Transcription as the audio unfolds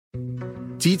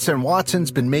Dietz and Watson's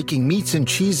been making meats and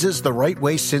cheeses the right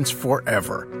way since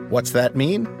forever. What's that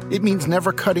mean? It means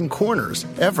never cutting corners,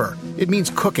 ever. It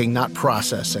means cooking, not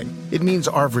processing. It means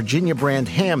our Virginia brand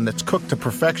ham that's cooked to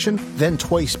perfection, then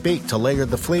twice baked to layer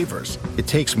the flavors. It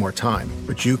takes more time,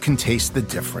 but you can taste the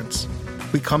difference.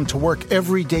 We come to work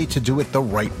every day to do it the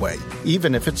right way,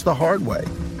 even if it's the hard way.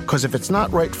 Because if it's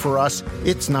not right for us,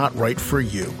 it's not right for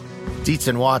you. Dietz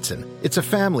and Watson, it's a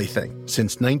family thing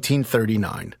since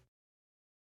 1939.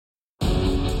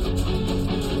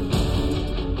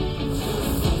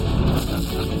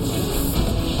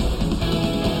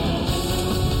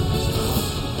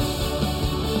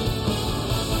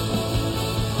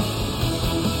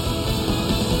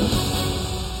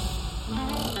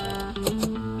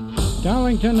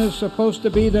 Darlington is supposed to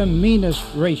be the meanest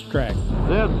racetrack.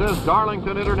 This is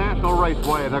Darlington International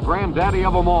Raceway, the granddaddy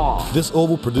of them all. This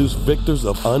oval produced victors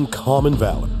of uncommon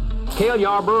valor. Cale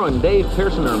Yarborough and Dave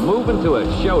Pearson are moving to a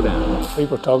showdown.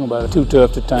 People are talking about it too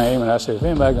tough to tame, and I said, if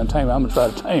anybody's going to tame it, I'm going to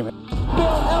try to tame it. Bill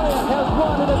Elliott has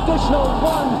won an additional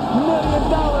 $1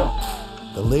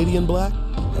 million. The Lady in Black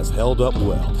has held up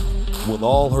well. With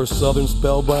all her southern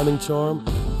spellbinding charm,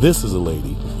 this is a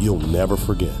lady you'll never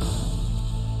forget.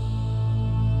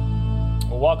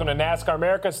 Welcome to NASCAR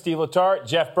America. Steve Letarte,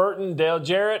 Jeff Burton, Dale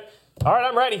Jarrett. All right,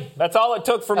 I'm ready. That's all it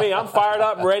took for me. I'm fired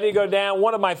up, ready to go down.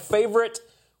 One of my favorite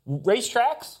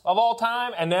racetracks of all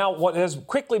time, and now what has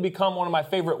quickly become one of my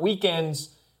favorite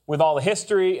weekends with all the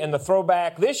history and the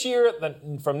throwback. This year,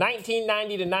 from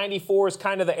 1990 to 94 is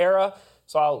kind of the era,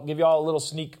 so I'll give you all a little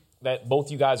sneak that both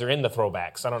you guys are in the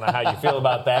throwbacks. I don't know how you feel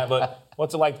about that, but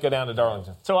what's it like to go down to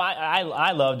Darlington? So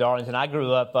I love Darlington. I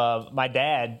grew up, my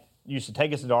dad used to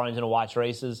take us to Darlington to watch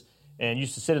races and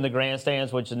used to sit in the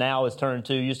grandstands, which now is turn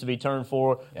 2, used to be turn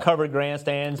 4, covered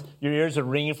grandstands. Your ears are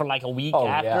ringing for like a week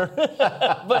after.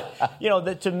 Yeah.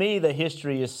 But, to me, the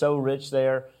history is so rich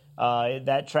there.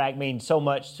 That track means so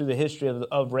much to the history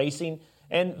of racing.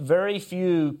 And very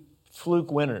few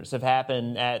fluke winners have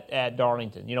happened at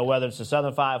Darlington. Whether it's the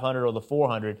Southern 500 or the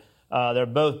 400, they're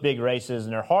both big races,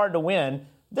 and they're hard to win.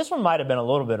 This one might have been a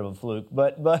little bit of a fluke,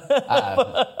 but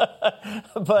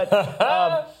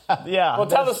yeah. Well,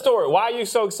 tell the story. Why are you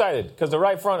so excited? Because the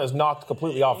right front is knocked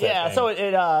completely off that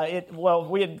thing. So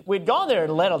we'd gone there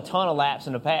and led a ton of laps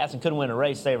in the past and couldn't win a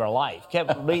race to save our life.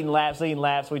 Kept leading laps.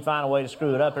 We'd find a way to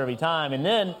screw it up every time, and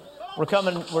then we're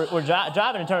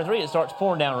driving in turn 3. It starts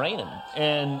pouring down raining,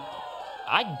 and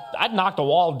I'd knocked the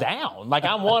wall down. Like,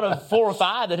 I'm one of 4 or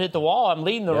 5 that hit the wall. I'm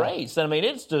leading the race. I mean,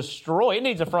 it's destroyed. It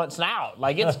needs a front snout.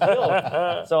 Like, it's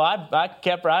killed. So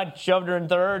I shoved her in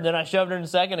third, then I shoved her in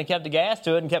second and kept the gas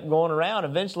to it and kept going around.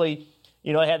 Eventually,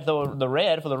 I had the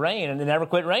red for the rain, and it never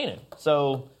quit raining.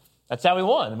 So that's how we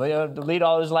won. We had to lead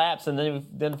all those laps and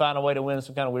then find a way to win in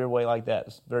some kind of weird way like that.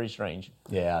 It's very strange.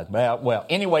 Yeah, well,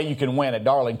 any way you can win at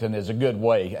Darlington is a good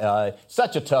way.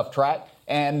 Such a tough track,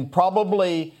 and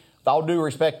probably, with all due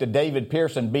respect to David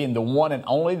Pearson being the one and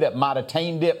only that might have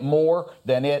tamed it more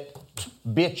than it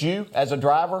bit you as a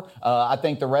driver, I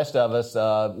think the rest of us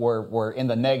were in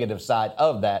the negative side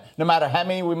of that, no matter how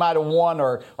many we might have won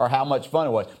or how much fun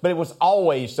it was. But it was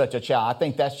always such a challenge. I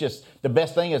think that's just the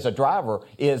best thing as a driver,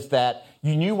 is that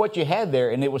you knew what you had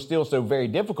there, and it was still so very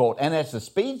difficult. And as the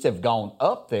speeds have gone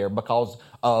up there because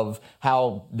of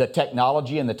how the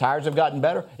technology and the tires have gotten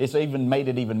better, it's even made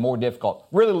it even more difficult.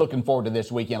 Really looking forward to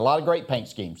this weekend. A lot of great paint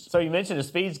schemes. So you mentioned the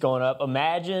speeds going up.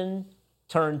 Imagine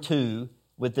turn 2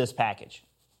 with this package.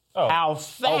 How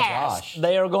fast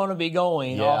they are going to be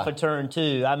going off of turn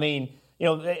 2. I mean,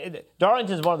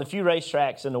 Darlington is one of the few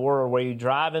racetracks in the world where you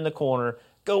drive in the corner,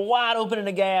 go wide open in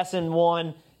the gas in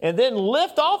 1, and then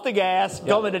lift off the gas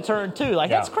going to turn 2.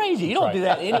 Like, that's crazy. You don't do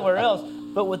that anywhere else.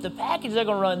 But with the package they're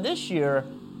going to run this year,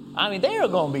 I mean, they are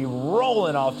going to be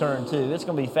rolling off turn 2. It's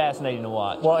going to be fascinating to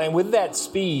watch. Well, and with that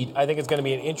speed, I think it's going to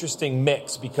be an interesting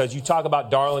mix, because you talk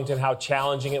about Darlington, how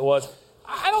challenging it was.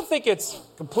 I don't think it's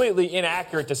completely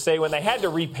inaccurate to say when they had to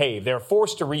repave, they were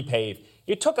forced to repave,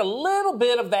 it took a little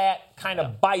bit of that kind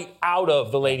of bite out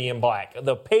of the Lady in Black.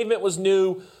 The pavement was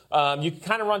new. You could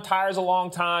kind of run tires a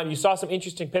long time. You saw some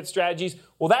interesting pit strategies.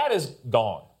 Well, that is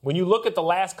gone. When you look at the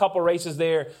last couple races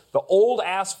there, the old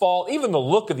asphalt, even the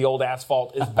look of the old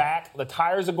asphalt is back. The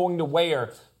tires are going to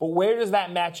wear. But where does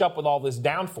that match up with all this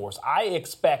downforce? I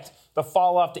expect the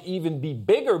fall-off to even be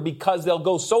bigger because they'll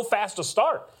go so fast to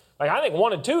start. Like, I think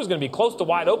 1 and 2 is going to be close to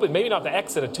wide open, maybe not the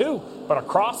exit of 2, but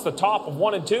across the top of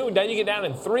 1 and 2. And then you get down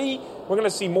in 3, we're going to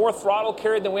see more throttle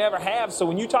carried than we ever have. So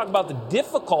when you talk about the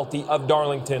difficulty of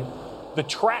Darlington, the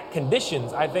track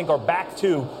conditions, I think, are back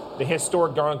to the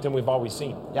historic Darlington we've always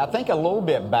seen. Yeah, I think a little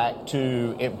bit back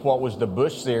to what was the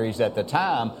Busch series at the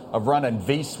time of running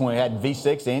when we had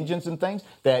V6 engines and things,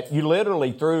 that you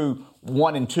literally threw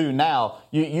 1 and 2 now,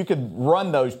 you could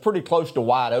run those pretty close to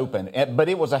wide open. But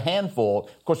it was a handful.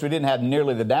 Of course, we didn't have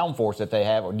nearly the downforce that they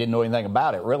have, or didn't know anything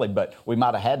about it, really, but we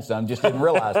might have had some, just didn't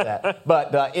realize that.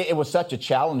 But it was such a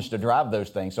challenge to drive those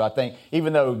things. So I think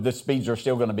even though the speeds are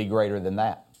still going to be greater than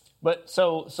that. But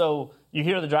so you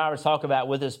hear the drivers talk about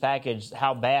with this package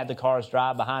how bad the cars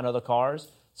drive behind other cars.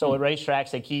 So at racetracks,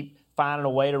 they keep finding a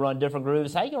way to run different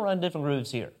grooves. How you going to run different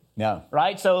grooves here? No.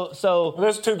 Right? So well,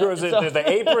 there's 2 grooves. There's the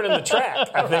apron and the track,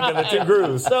 I think, are the 2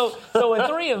 grooves. So in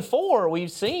 3 and 4,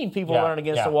 we've seen people run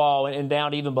against the wall and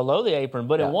down even below the apron.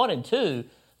 But in 1 and 2,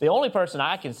 the only person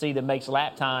I can see that makes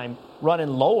lap time running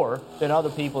lower than other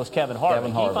people is Kevin Harvick.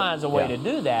 He finds a way to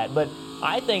do that. But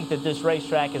I think that this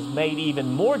racetrack is made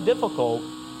even more difficult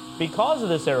because of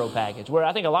this aero package, where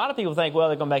I think a lot of people think, well,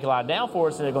 they're going to make a lot of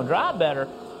downforce and they're going to drive better.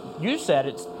 You said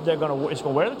it's going to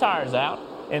wear the tires out.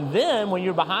 And then when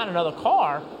you're behind another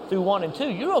car through 1 and 2,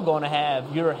 you're going to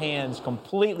have your hands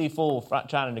completely full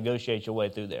trying to negotiate your way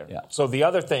through there. Yeah. So the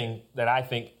other thing that I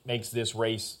think makes this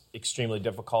race extremely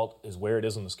difficult is where it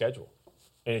is on the schedule.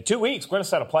 And in 2 weeks, we're going to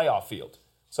set a playoff field.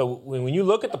 So when you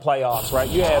look at the playoffs, right,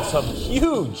 you have some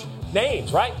huge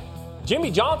names, right?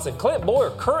 Jimmy Johnson, Clint Bowyer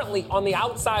currently on the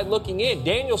outside looking in.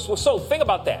 So think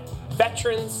about that.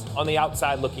 Veterans on the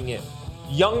outside looking in.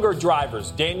 Younger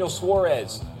drivers, Daniel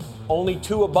Suarez, only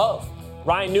 2 above.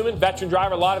 Ryan Newman, veteran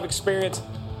driver, a lot of experience.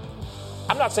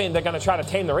 I'm not saying they're going to try to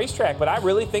tame the racetrack, but I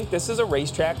really think this is a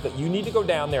racetrack that you need to go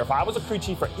down there. If I was a crew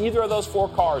chief for either of those 4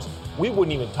 cars, we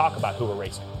wouldn't even talk about who we're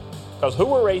racing. Because who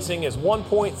we're racing is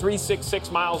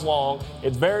 1.366 miles long.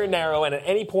 It's very narrow, and at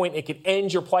any point, it could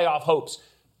end your playoff hopes.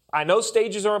 I know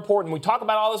stages are important. We talk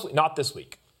about all this. Not this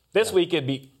week. This week,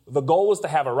 the goal was to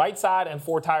have a right side and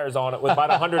 4 tires on it with about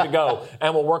 100 to go,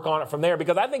 and we'll work on it from there.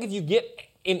 Because I think if you get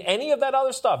in any of that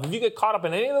other stuff, if you get caught up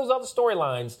in any of those other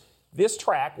storylines, this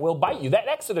track will bite you. That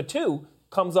Exeter 2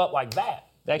 comes up like that.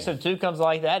 The Exeter 2 comes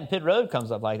like that, and Pit Road comes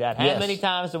up like that. How many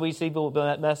times do we see people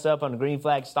mess up on the green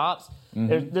flag stops?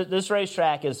 Mm-hmm. This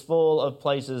racetrack is full of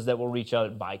places that will reach out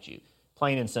and bite you,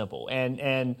 plain and simple.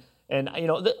 And you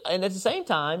know, and at the same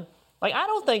time, like, I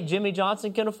don't think Jimmy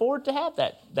Johnson can afford to have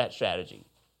that strategy.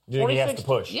 You think he has to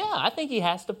push? Yeah, I think he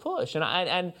has to push.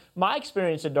 And my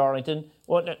experience at Darlington,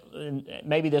 well,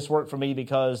 maybe this worked for me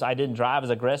because I didn't drive as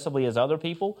aggressively as other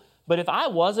people, but if I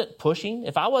wasn't pushing,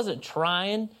 if I wasn't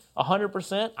trying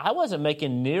 100%, I wasn't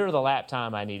making near the lap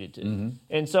time I needed to.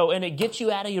 Mm-hmm. And it gets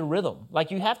you out of your rhythm.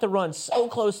 Like, you have to run so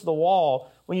close to the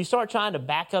wall. When you start trying to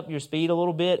back up your speed a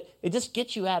little bit, it just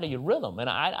gets you out of your rhythm. And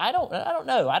I don't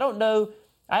know.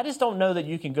 I just don't know that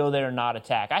you can go there and not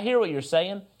attack. I hear what you're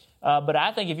saying, but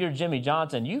I think if you're Jimmy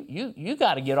Johnson, you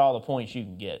got to get all the points you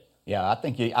can get. Yeah, I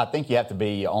think you have to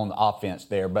be on the offense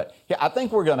there. But yeah, I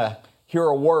think we're going to hear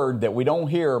a word that we don't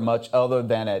hear much other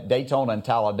than at Daytona and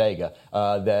Talladega,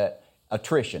 the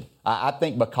attrition. I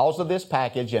think because of this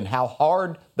package and how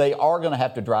hard they are going to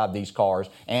have to drive these cars,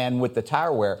 and with the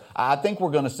tire wear, I think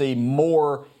we're going to see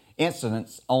more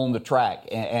incidents on the track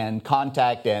and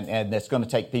contact, and that's going to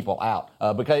take people out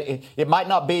because it might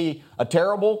not be a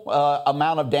terrible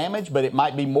amount of damage, but it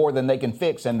might be more than they can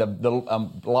fix in the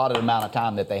allotted amount of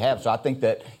time that they have. So I think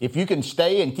that if you can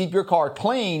stay and keep your car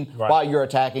clean while you're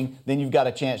attacking, then you've got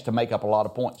a chance to make up a lot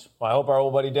of points. Well, I hope our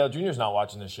old buddy Dale Jr. is not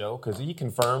watching this show, because he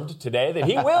confirmed today that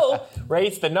he will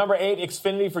race the number 8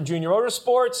 Xfinity for Junior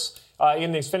Motorsports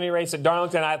in the Xfinity race at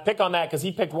Darlington. I pick on that because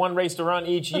he picked one race to run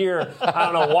each year. I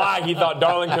don't know why he thought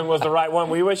Darlington was the right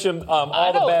one. We wish him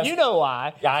all the best. You know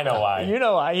why. Yeah, I know why. You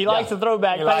know why. He likes to throw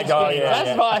back paint schemes.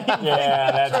 That's why.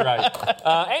 That's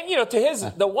right. And, you know,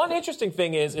 the one interesting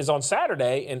thing is on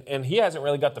Saturday, and he hasn't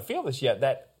really got to feel this yet,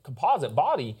 that composite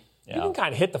body, you can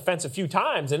kind of hit the fence a few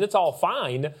times, and it's all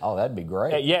fine. Oh, that'd be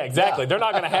great. Yeah, exactly. Yeah. They're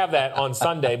not going to have that on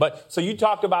Sunday. But so you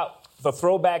talked about the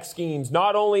throwback schemes.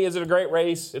 Not only is it a great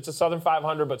race, it's a Southern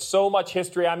 500, but so much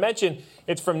history. I mentioned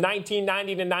it's from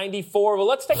 1990 to 94. Well,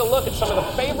 let's take a look at some of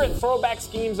the favorite throwback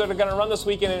schemes that are going to run this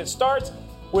weekend, and it starts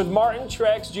with Martin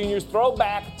Truex Jr.'s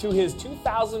throwback to his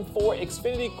 2004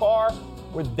 Xfinity car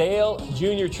with Dale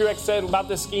Jr. Truex said about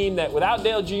this scheme that without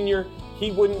Dale Jr., he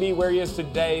wouldn't be where he is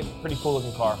today. Pretty cool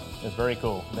looking car. It's very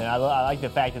cool. And I like the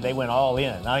fact that they went all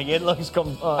in. I mean, it looks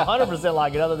 100%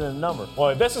 like it other than the number. Well,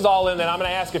 if this is all in, then I'm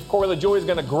going to ask if Corey LaJoie is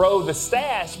going to grow the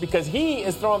stash, because he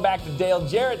is throwing back to Dale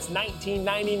Jarrett's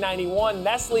 1990-91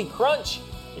 Nestle Crunch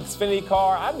Xfinity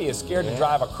car, I'd be as scared to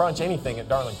drive a Crunch anything at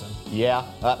Darlington. Yeah,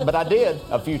 but I did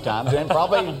a few times, and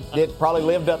probably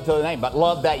lived up to the name. But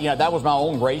loved that. That was my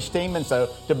own race team, and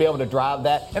so to be able to drive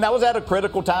that, and that was at a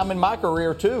critical time in my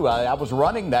career too. I was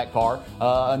running that car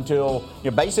until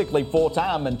basically full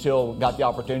time until got the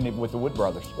opportunity with the Wood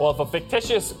Brothers. Well, if a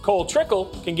fictitious Cole Trickle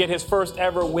can get his first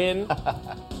ever win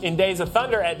in Days of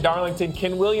Thunder at Darlington,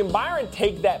 can William Byron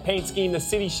take that paint scheme, the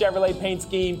City Chevrolet paint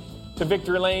scheme, to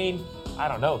victory lane? I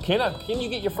don't know. Can you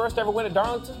get your first ever win at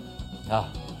Darlington?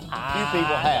 Few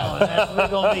people have. We're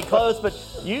going to be close, but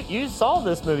you saw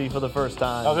this movie for the first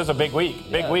time. Oh, this is a big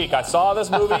week. Big week. I saw this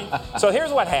movie. So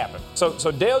here's what happened.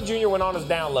 So Dale Jr. went on his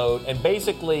download and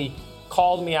basically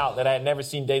called me out that I had never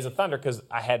seen Days of Thunder because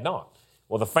I had not.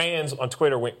 Well, the fans on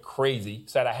Twitter went crazy,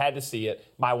 said I had to see it.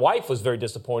 My wife was very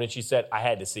disappointed. She said I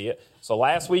had to see it. So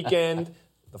last weekend,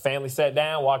 the family sat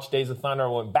down, watched Days of Thunder,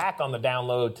 and went back on the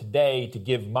download today to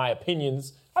give my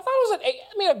opinions. I thought it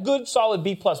was a good, solid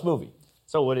B-plus movie.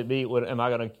 So would it be, am I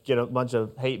going to get a bunch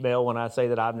of hate mail when I say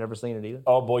that I've never seen it either?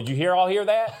 Oh, boy, did you all hear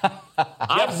that?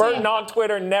 Jeff Burton on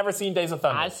Twitter, never seen Days of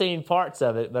Thunder. I've seen parts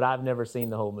of it, but I've never seen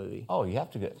the whole movie. Oh, you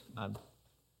have to get. I'm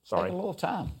sorry. Take a little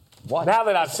time. Watch. Now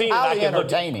that I've seen it, I can look.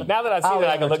 Now that I've seen it,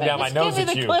 I can look down my nose at you.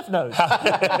 Give me the Cliff Notes. All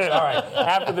right.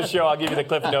 After the show, I'll give you the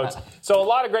Cliff Notes. So a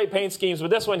lot of great paint schemes, but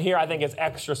this one here I think is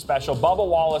extra special. Bubba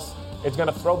Wallace is going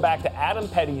to throw back to Adam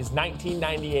Petty's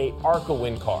 1998 ARCA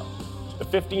win car, the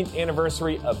 15th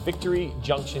anniversary of Victory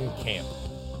Junction Camp.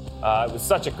 It was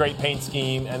such a great paint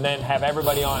scheme, and then have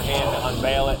everybody on hand to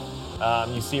unveil it.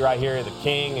 You see right here the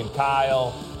King and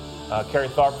Kyle, Kerry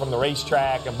Tharp from the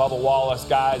racetrack, and Bubba Wallace.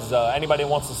 Guys, anybody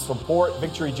wants to support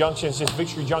Victory Junction, it's just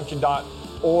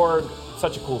victoryjunction.org.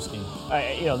 Such a cool scheme.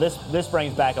 This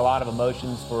brings back a lot of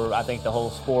emotions for, I think, the whole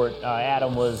sport.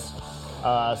 Adam was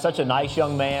such a nice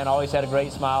young man, always had a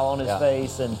great smile on his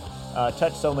face, and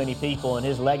touched so many people, and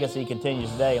his legacy continues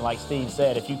today. And like Steve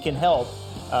said, if you can help,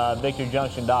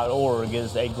 victoryjunction.org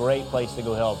is a great place to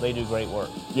go help. They do great work.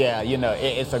 Yeah,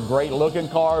 it's a great looking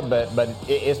car, but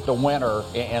it's the winner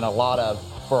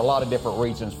for a lot of different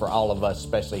reasons for all of us,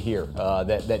 especially here,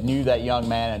 that knew that young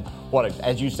man, and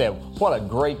as you said, what a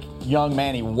great young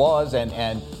man he was,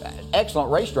 and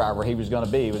excellent race driver he was going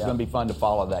to be. It was going to be fun to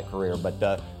follow that career, but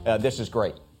this is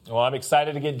great. Well, I'm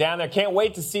excited to get down there. Can't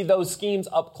wait to see those schemes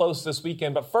up close this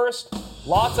weekend. But first,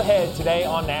 lots ahead today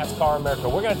on NASCAR America.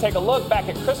 We're going to take a look back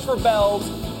at Christopher Bell's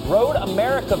Road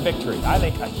America victory. I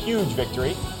think a huge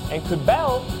victory. And could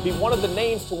Bell be one of the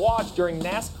names to watch during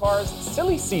NASCAR's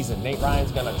silly season? Nate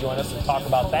Ryan's going to join us and talk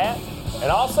about that.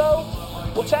 And also,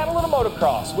 we'll chat a little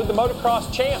motocross with the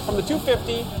motocross champ from the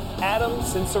 250, Adam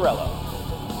Cincerello.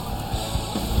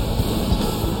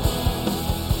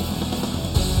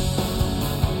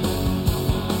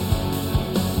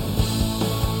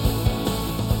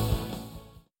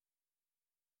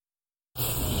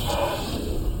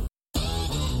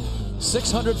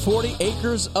 .640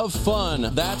 acres of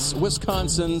fun. That's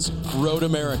Wisconsin's Road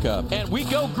America. And we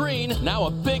go green. Now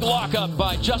a big lockup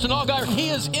by Justin Allgaier. He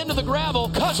is into the gravel.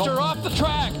 Custer off the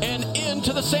track and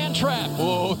into the sand trap.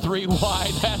 Whoa, 3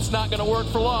 wide. That's not going to work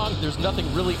for long. There's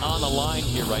nothing really on the line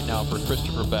here right now for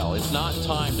Christopher Bell. It's not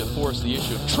time to force the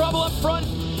issue. Trouble up front.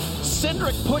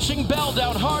 Cindric pushing Bell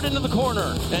down hard into the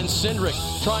corner. And Cindric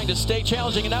trying to stay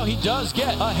challenging, and now he does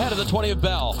get ahead of the 20 of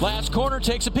Bell. Last corner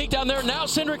takes a peek down there. Now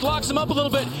Cindric locks him up a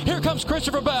little bit. Here comes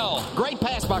Christopher Bell. Great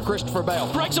pass by Christopher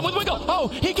Bell. Breaks him with wiggle. Oh,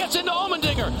 he gets into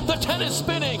Allmendinger. The 10 is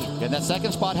spinning. And that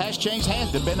second spot has changed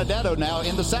hands to Benedetto now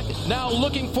in the second. Now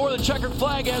looking for the checkered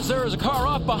flag as there is a car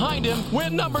off behind him.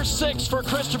 Win number 6 for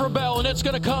Christopher Bell, and it's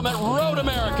going to come at Road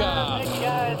America. Thank you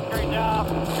guys. Great job.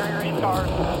 Great race cars.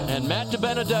 And Matt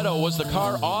DiBenedetto was the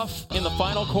car off in the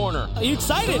final corner. Are you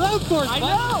excited? Road course, I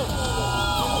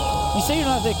know. You say you're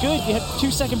not that good. You had 2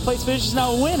 second-place finishes,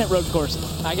 now a win at road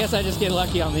courses. I guess I just get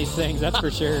lucky on these things, that's for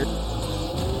sure.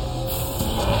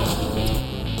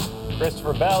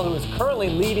 Christopher Bell, who is currently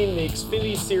leading the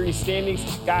Xfinity Series standings.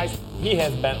 Guys, he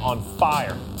has been on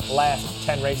fire the last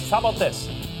 10 races. How about this?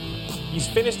 He's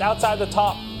finished outside the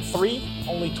top 3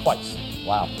 only twice.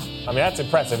 Wow. I mean, that's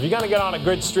impressive. If you're going to get on a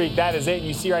good streak, that is it.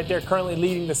 You see right there, currently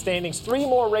leading the standings. 3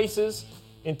 more races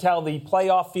until the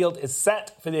playoff field is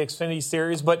set for the Xfinity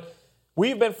Series. But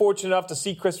we've been fortunate enough to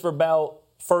see Christopher Bell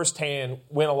firsthand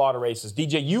win a lot of races.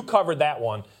 DJ, you covered that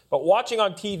one. But watching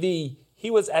on TV, he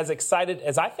was as excited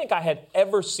as I think I had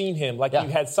ever seen him, like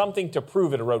he had something to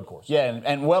prove at a road course. Yeah,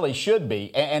 and well, he should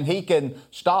be. And he can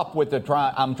stop with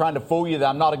I'm trying to fool you that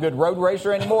I'm not a good road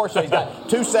racer anymore. So he's got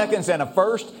 2 seconds and a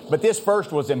first, but this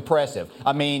first was impressive.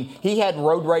 I mean, he had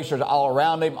road racers all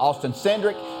around him. Austin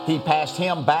Cindric, he passed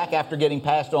him back after getting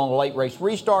passed on the late race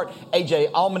restart. A.J.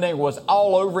 Allmendinger was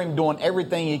all over him, doing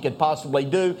everything he could possibly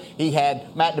do. He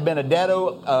had Matt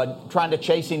DiBenedetto trying to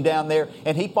chase him down there,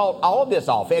 and he fought all of this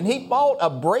off. And he fought a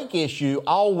brake issue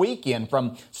all weekend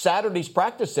from Saturday's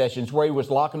practice sessions where he was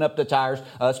locking up the tires,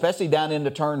 especially down into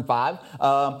turn 5,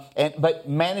 but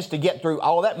managed to get through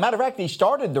all of that. Matter of fact, he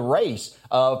started the race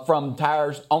from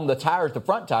tires on the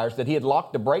front tires that he had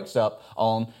locked the brakes up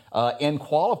on in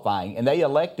qualifying, and they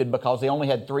elected because they only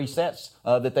had 3 sets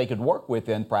that they could work with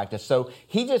in practice. So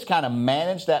he just kind of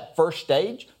managed that first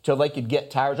stage till they could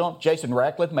get tires on. Jason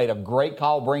Ratcliffe made a great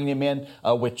call bringing him in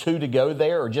with 2 to go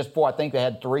there, or just 4. I think they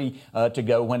had 3 to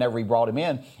go whenever he brought him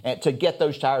in, and to get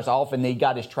those tires off, and he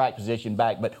got his track position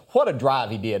back. But what a drive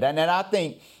he did. And I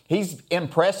think he's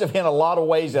impressive in a lot of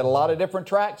ways at a lot of different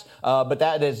tracks, but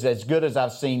that is as good as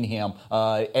I've seen him.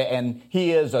 And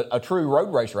he is a true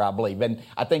road racer, I believe. And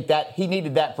I think that he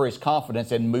needed that for his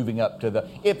confidence in moving up to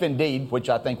if indeed, which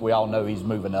I think we all know he's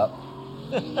moving up.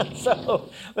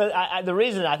 But the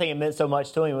reason I think it meant so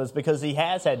much to him was because he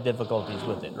has had difficulties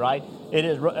with it, right? It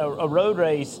is a road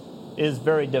race is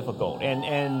very difficult,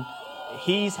 and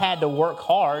he's had to work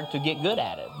hard to get good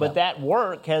at it. But that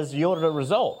work has yielded a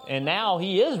result, and now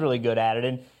he is really good at it.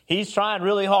 And he's trying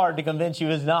really hard to convince you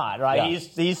he's not, right? Yeah.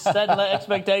 He's setting the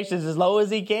expectations as low as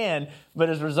he can, but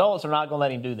his results are not going to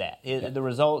let him do that. The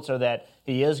results are that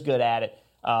he is good at it,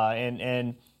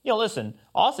 and listen,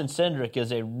 Austin Cindric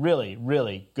is a really,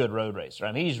 really good road racer.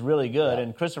 I mean, he's really good,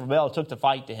 and Christopher Bell took the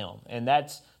fight to him, and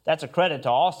that's a credit to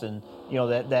Austin.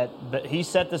 That he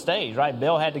set the stage, right?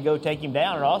 Bell had to go take him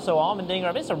down, and also Allmendinger.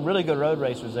 I mean, some really good road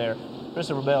racers there.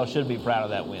 Christopher Bell should be proud of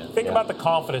that win. Think about the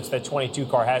confidence that 22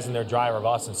 car has in their driver of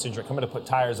Austin Cindric coming to put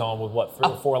tires on with 3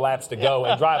 or 4 laps to go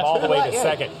and drive all the way to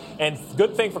second. And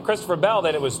good thing for Christopher Bell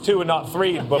that it was 2 and not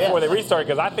 3 before they restarted,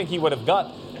 because I think he would have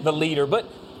got the leader. But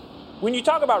when you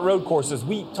talk about road courses,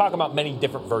 we talk about many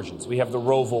different versions. We have the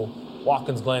Roval,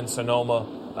 Watkins Glen, Sonoma.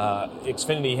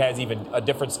 Xfinity has even a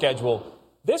different schedule.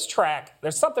 This track,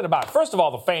 there's something about it. First of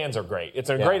all, the fans are great. It's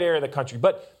a great area of the country,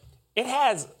 but it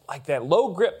has like that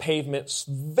low grip pavement,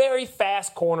 very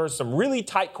fast corners, some really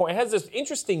tight corners. It has this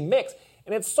interesting mix,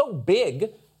 and it's so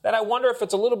big that I wonder if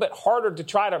it's a little bit harder to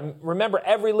try to remember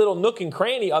every little nook and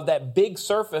cranny of that big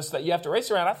surface that you have to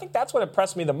race around. I think that's what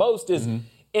impressed me the most is, and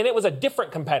it was a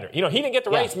different competitor. He didn't get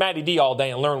to race Matty D all day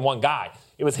and learn one guy.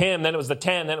 It was him, then it was the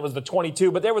 10, then it was the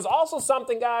 22. But there was also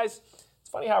something, guys, it's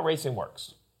funny how racing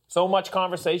works. So much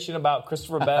conversation about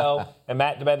Christopher Bell and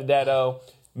Matt DiBenedetto.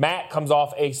 Matt comes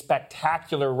off a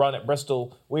spectacular run at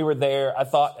Bristol. We were there. I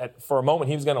thought for a moment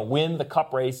he was going to win the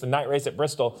Cup race, the night race at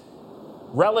Bristol.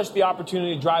 Relished the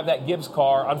opportunity to drive that Gibbs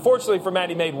car. Unfortunately for Matt,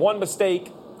 he made one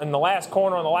mistake in the last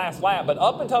corner on the last lap. But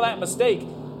up until that mistake,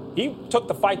 he took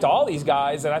the fight to all these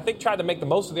guys and I think tried to make the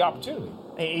most of the opportunity.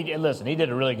 He did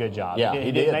a really good job. Yeah,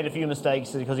 he did. Made a few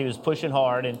mistakes because he was pushing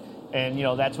hard, and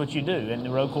that's what you do. And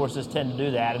the road courses tend to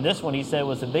do that. And this one, he said,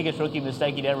 was the biggest rookie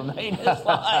mistake he'd ever made in his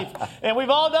life. And we've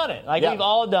all done it. We've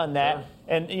all done that. Sure.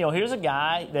 And, here's a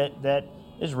guy that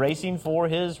is racing for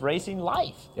his racing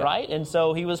life, right? And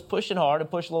so he was pushing hard and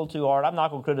pushed a little too hard. I'm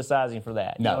not going to criticize him for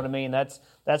that. You know what I mean? That's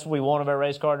what we want of our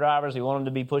race car drivers. We want them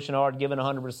to be pushing hard, giving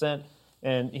 100%.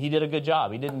 And he did a good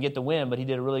job. He didn't get the win, but he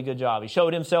did a really good job. He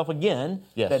showed himself again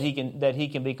that he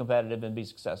can be competitive and be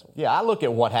successful. Yeah, I look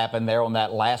at what happened there on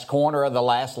that last corner of the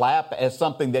last lap as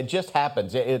something that just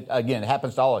happens. It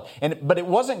happens to all of us. But it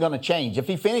wasn't going to change. If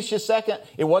he finishes second,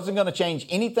 it wasn't going to change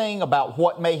anything about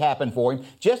what may happen for him.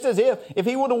 Just as if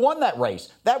he would have won that race,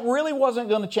 that really wasn't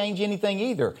going to change anything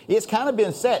either. It's kind of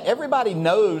been set. Everybody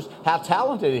knows how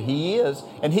talented he is,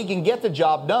 and he can get the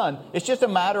job done. It's just a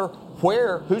matter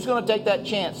who's going to take that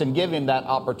chance and give him that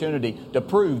opportunity to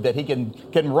prove that he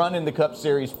can run in the Cup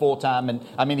Series full time. And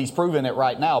I mean, he's proven it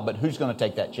right now, but who's going to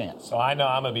take that chance? So I know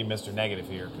I'm going to be Mr. Negative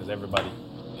here because everybody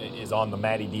is on the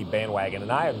Matty D bandwagon,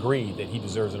 and I agree that he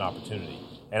deserves an opportunity.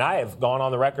 And I have gone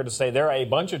on the record to say there are a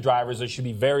bunch of drivers that should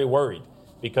be very worried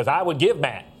because I would give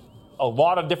Matt a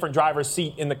lot of different drivers'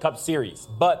 seat in the Cup Series.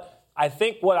 But I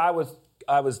think what I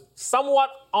was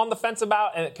somewhat on the fence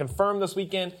about, and it confirmed this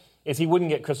weekend, is he wouldn't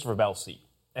get Christopher Bell's seat.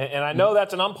 And I know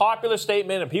that's an unpopular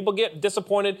statement, and people get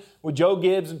disappointed with Joe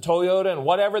Gibbs and Toyota and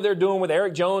whatever they're doing with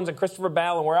Eric Jones and Christopher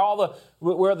Bell and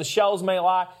where the shells may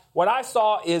lie. What I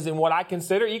saw is in what I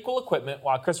consider equal equipment,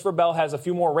 while Christopher Bell has a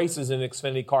few more races in an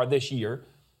Xfinity car this year,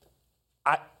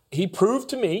 he proved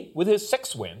to me with his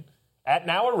 6th win at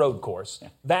now a road course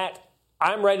that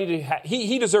I'm ready to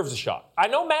he deserves a shot. I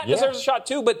know Matt deserves a shot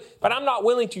too, but I'm not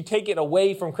willing to take it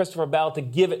away from Christopher Bell to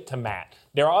give it to Matt.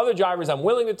 There are other drivers I'm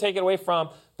willing to take it away from,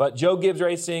 but Joe Gibbs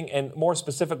Racing, and more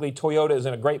specifically Toyota, is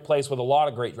in a great place with a lot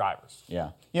of great drivers.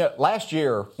 Yeah. Last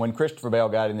year when Christopher Bell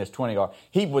got in this 20 car,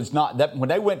 he was not that when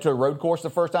they went to a road course the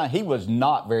first time, he was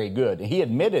not very good. He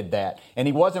admitted that, and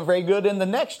he wasn't very good in the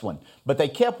next one. But they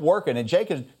kept working, and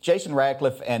Jason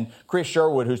Ratcliffe and Chris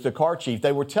Sherwood, who's the car chief,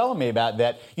 they were telling me about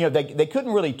that. They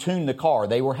couldn't really tune the car.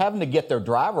 They were having to get their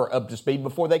driver up to speed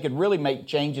before they could really make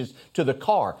changes to the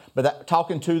car. But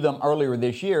talking to them earlier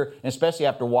this year, and especially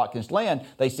after Watkins Glen,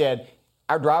 they said,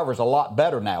 our driver's a lot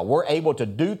better now. We're able to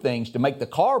do things to make the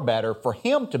car better for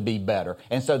him to be better.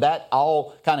 And so that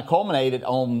all kind of culminated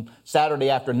on Saturday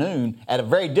afternoon at a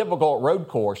very difficult road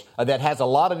course that has a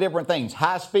lot of different things.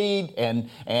 High speed and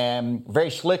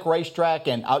very slick racetrack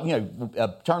and,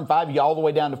 turn 5, you all the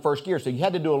way down to first gear. So you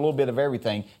had to do a little bit of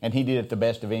everything, and he did it the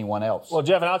best of anyone else. Well,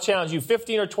 Jeff, and I'll challenge you,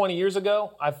 15 or 20 years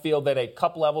ago, I feel that a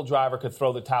cup-level driver could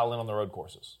throw the towel in on the road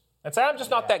courses. And say, I'm just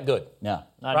not that good. No.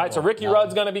 Right? So Ricky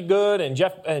Rudd's going to be good, and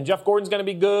Jeff Gordon's going to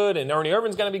be good, and Ernie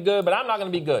Irvin's going to be good, but I'm not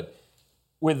going to be good.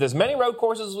 With as many road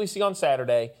courses as we see on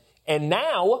Saturday, and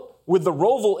now with the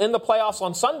Roval in the playoffs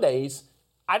on Sundays,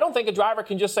 I don't think a driver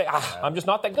can just say, I'm just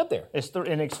not that good there. In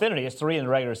Xfinity, it's 3 in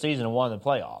the regular season and 1 in the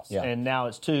playoffs. Yeah. And now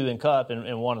it's 2 in Cup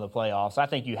and 1 in the playoffs. I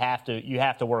think you have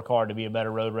to work hard to be a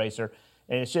better road racer.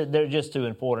 And they're just too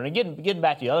important. And getting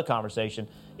back to the other conversation,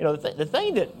 the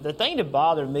thing that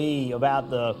bothered me about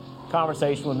the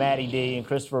conversation with Matty D and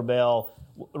Christopher Bell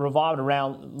revolved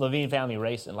around Levine Family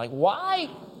Racing. Like, why?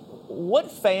 What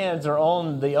fans are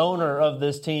on the owner of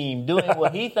this team doing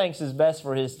what he thinks is best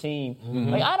for his team? Mm-hmm.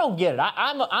 Like, I don't get it.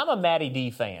 I'm a Matty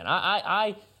D fan.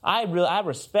 I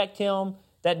respect him.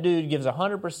 That dude gives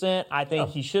 100%. I think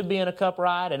he should be in a Cup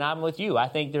ride, and I'm with you. I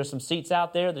think there's some seats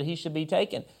out there that he should be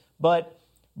taking. But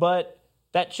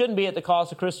that shouldn't be at the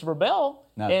cost of Christopher Bell.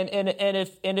 No. And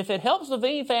if it helps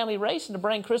Levine Family Racing to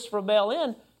bring Christopher Bell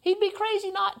in, he'd be crazy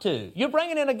not to. You're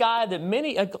bringing in a guy that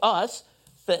many of us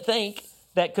that think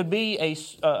that could be a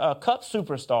Cup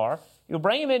superstar. You'll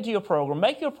bring him into your program,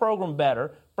 make your program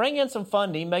better, bring in some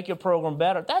funding, make your program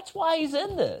better. That's why he's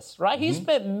in this, right? Mm-hmm. He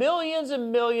spent millions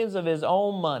and millions of his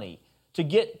own money to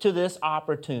get to this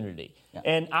opportunity. Yeah.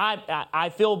 And I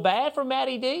feel bad for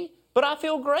Matty D. But I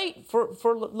feel great for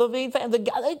Levine fans.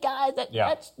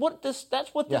 That's what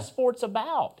this sport's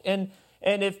about. And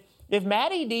if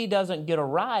Matty D doesn't get a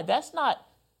ride, that's not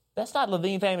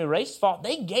Levine Family Racing's fault.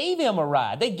 They gave him a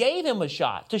ride. They gave him a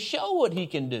shot to show what he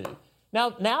can do.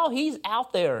 Now he's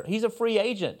out there. He's a free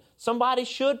agent. Somebody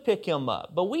should pick him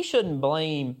up. But we shouldn't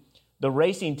blame the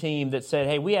racing team that said,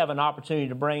 hey, we have an opportunity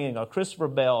to bring in a Christopher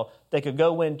Bell that could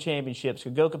go win championships,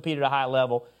 could go compete at a high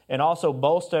level, and also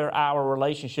bolster our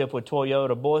relationship with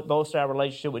Toyota, bolster our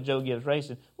relationship with Joe Gibbs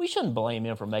Racing. We shouldn't blame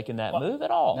him for making that move at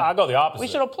all. I'll go the opposite. We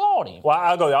should applaud him. Well,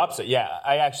 I'll go the opposite. Yeah,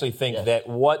 I actually think that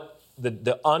what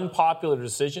the unpopular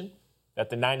decision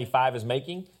that the 95 is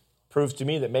making proves to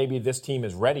me that maybe this team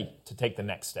is ready to take the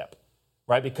next step,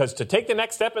 right? Because to take the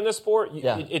next step in this sport,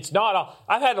 it's not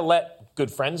I've had to let good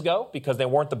friends go because they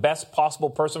weren't the best possible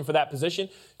person for that position.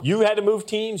 You had to move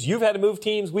teams. You've had to move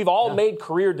teams. We've all made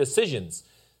career decisions.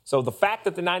 So the fact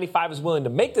that the 95 is willing to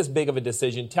make this big of a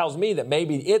decision tells me that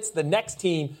maybe it's the next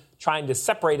team trying to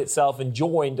separate itself and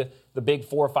join the big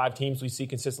 4 or 5 teams we see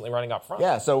consistently running up front.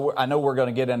 Yeah, so I know we're going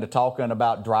to get into talking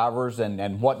about drivers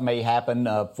and what may happen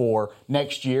for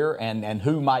next year and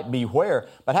who might be where.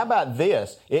 But how about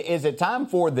this? Is it time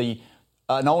for an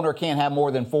owner can't have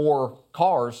more than 4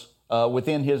 cars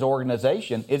within his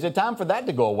organization? Is it time for that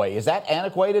to go away? Is that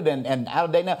antiquated and out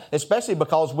of date now? Especially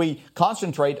because we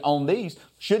concentrate on these.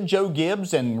 Should Joe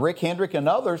Gibbs and Rick Hendrick and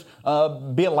others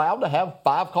be allowed to have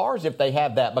 5 cars if they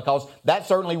have that? Because that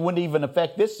certainly wouldn't even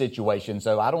affect this situation.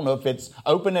 So I don't know if it's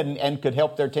open and could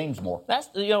help their teams more. That's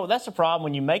the problem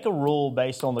when you make a rule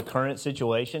based on the current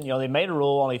situation. They made a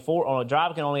rule only 4 on a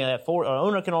driver can only have 4, or an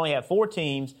owner can only have 4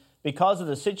 teams because of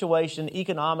the situation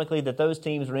economically that those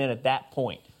teams are in at that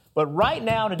point. But right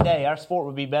now, today, our sport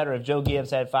would be better if Joe Gibbs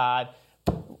had 5,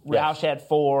 Roush had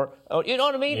 4. You know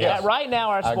what I mean? Yes. Right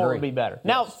now, our sport would be better. Yes.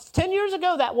 Now, 10 years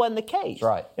ago, that wasn't the case. That's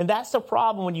right. And that's the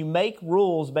problem when you make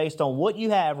rules based on what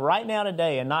you have right now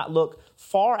today and not look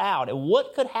far out at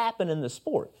what could happen in the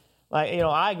sport.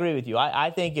 I agree with you. I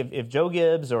think if Joe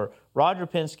Gibbs or Roger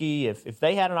Penske, if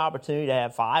they had an opportunity to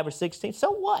have 5 or 6 teams,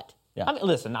 so what? Yeah. I mean,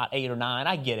 listen, not 8 or 9.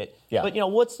 I get it. Yeah. But,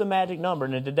 what's the magic number?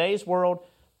 And in today's world,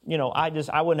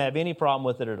 I wouldn't have any problem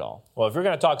with it at all. Well, if you're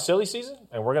going to talk silly season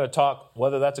and we're going to talk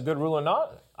whether that's a good rule or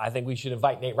not, I think we should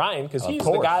invite Nate Ryan because he's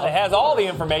the guy that has all the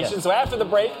information. So after the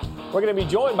break, we're going to be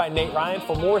joined by Nate Ryan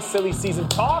for more silly season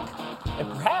talk. And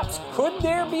perhaps, could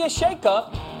there be a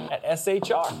shakeup at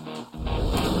SHR?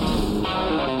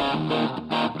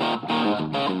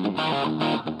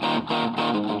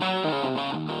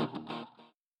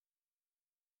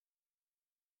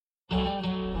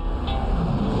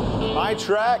 My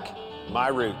track, my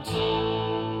route.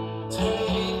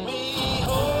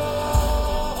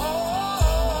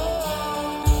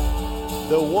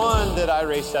 The one that I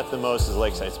raced at the most is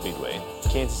Lakeside Speedway.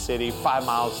 Kansas City, 5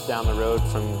 miles down the road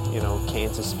from,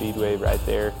 Kansas Speedway right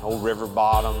there. Old river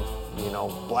bottom,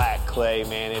 black clay,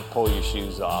 man, it'd pull your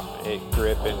shoes off. It'd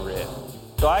grip and rip.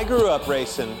 So I grew up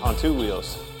racing on 2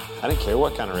 wheels. I didn't care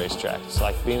what kind of racetrack. It's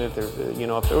like being at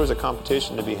if there was a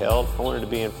competition to be held, I wanted to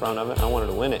be in front of it, and I wanted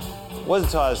to win it. It wasn't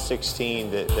until I was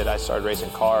 16 that I started racing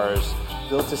cars.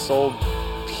 Built this old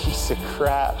piece of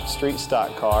crap street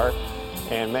stock car.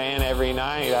 And man, every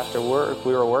night after work,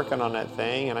 we were working on that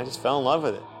thing, and I just fell in love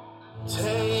with it.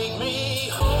 Take me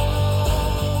home.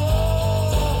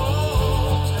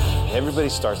 Everybody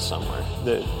starts somewhere.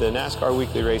 The NASCAR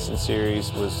Weekly Racing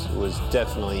Series was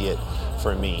definitely it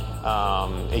for me.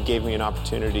 It gave me an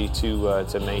opportunity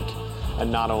to make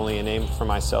not only a name for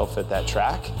myself at that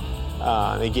track,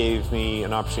 it gave me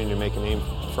an opportunity to make a name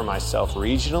for myself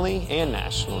regionally and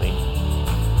nationally.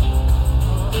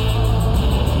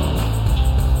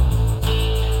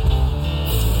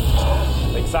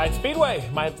 Lakeside Speedway.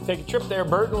 Might have to take a trip there,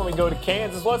 Burton, when we go to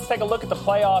Kansas. Let's take a look at the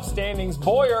playoff standings.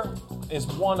 Bowyer is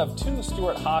one of 2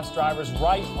 Stewart-Haas drivers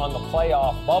right on the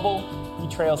playoff bubble. He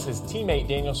trails his teammate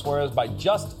Daniel Suarez by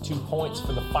just 2 points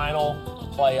for the final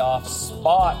playoff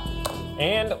spot.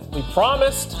 And we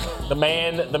promised the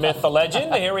man, the myth, the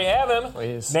legend. Here we have him.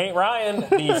 Please. Nate Ryan,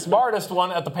 the smartest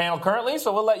one at the panel currently.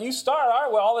 So we'll let you start. All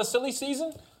right, well, all this silly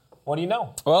season, what do you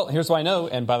know? Well, here's what I know.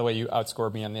 And by the way, you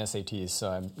outscored me on the SATs,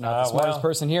 so I'm not the smartest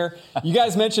person here. You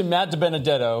guys mentioned Matt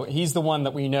DiBenedetto. He's the one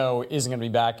that we know isn't going to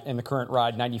be back in the current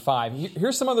ride 95.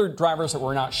 Here's some other drivers that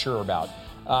we're not sure about.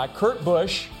 Kurt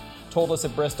Busch told us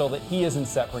at Bristol that he isn't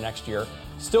set for next year.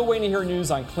 Still waiting to hear news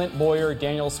on Clint Bowyer,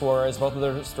 Daniel Suarez, both of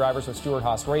those drivers with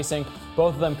Stewart-Haas Racing.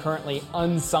 Both of them currently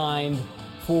unsigned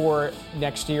for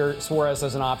next year. Suarez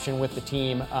has an option with the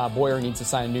team. Bowyer needs to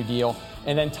sign a new deal.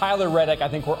 And then Tyler Reddick, I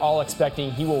think we're all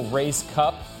expecting he will race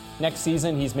Cup next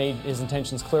season. He's made his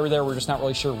intentions clear there. We're just not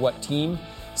really sure what team.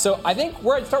 So I think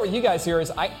where I'd start with you guys here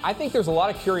is I think there's a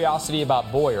lot of curiosity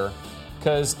about Bowyer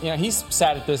because he's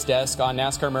sat at this desk on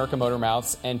NASCAR America Motor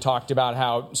Mouths and talked about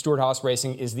how Stewart-Haas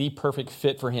Racing is the perfect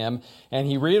fit for him. And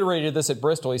he reiterated this at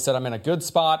Bristol. He said, I'm in a good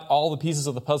spot. All the pieces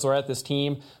of the puzzle are at this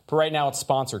team. But right now it's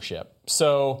sponsorship.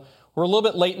 So we're a little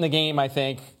bit late in the game, I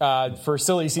think, for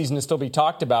silly season to still be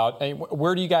talked about.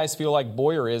 Where do you guys feel like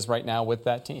Bowyer is right now with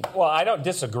that team? Well, I don't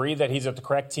disagree that he's at the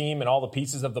correct team and all the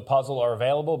pieces of the puzzle are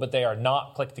available, but they are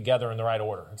not clicked together in the right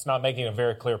order. It's not making a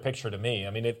very clear picture to me. I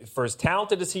mean, for as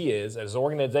talented as he is, as an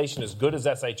organization as good as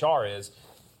SHR is,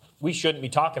 we shouldn't be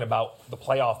talking about the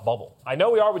playoff bubble. I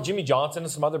know we are with Jimmy Johnson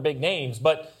and some other big names,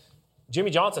 but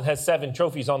Jimmy Johnson has 7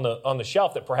 trophies on the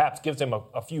shelf that perhaps gives him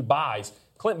a few buys.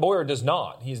 Clint Bowyer does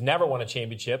not. He's never won a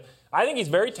championship. I think he's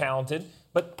very talented,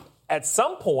 but at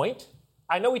some point,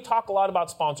 I know we talk a lot about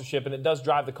sponsorship, and it does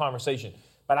drive the conversation,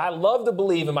 but I love to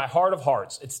believe in my heart of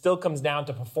hearts, it still comes down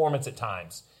to performance at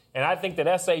times. And I think that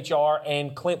SHR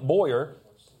and Clint Bowyer,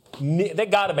 they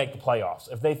got to make the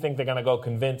playoffs if they think they're going to go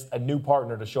convince a new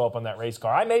partner to show up on that race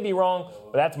car. I may be wrong,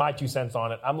 but that's my 2 cents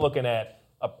on it. I'm looking at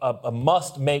a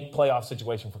must-make playoff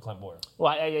situation for Clint Bowyer.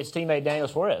 Well, his teammate Daniel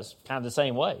Suarez, kind of the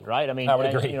same way, right? I mean, I would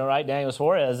agree. Right? Daniel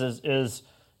Suarez is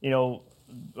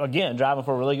again, driving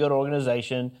for a really good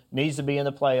organization, needs to be in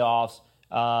the playoffs.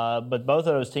 But both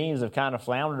of those teams have kind of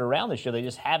floundered around this year. They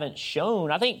just haven't shown.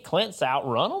 I think Clint's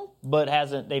outrun them,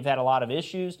 but they've had a lot of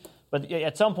issues. But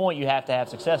at some point, you have to have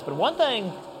success. But one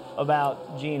thing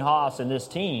about Gene Haas and this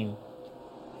team,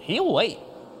 he'll wait.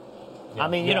 Yeah. I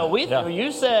mean,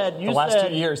 you said the last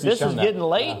 2 years this is getting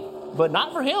late, but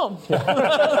not for him.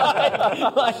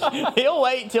 like, he'll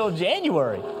wait till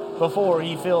January before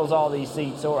he fills all these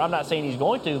seats. So I'm not saying he's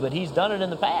going to, but he's done it in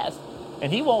the past,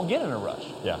 and he won't get in a rush.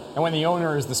 Yeah, and when the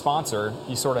owner is the sponsor,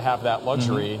 you sort of have that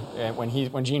luxury. Mm-hmm.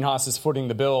 And when Gene Haas is footing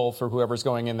the bill for whoever's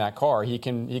going in that car, he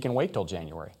can wait till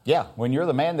January. Yeah, when you're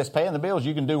the man that's paying the bills,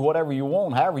 you can do whatever you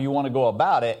want, however you want to go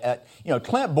about it.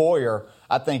 Clint Bowyer,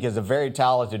 I think, is a very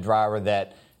talented driver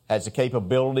that has the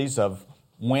capabilities of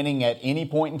winning at any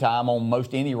point in time on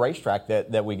most any racetrack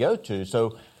that we go to.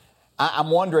 So I'm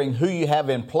wondering who you have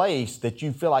in place that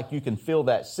you feel like you can fill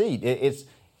that seat.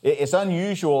 It's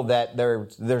unusual that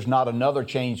there's not another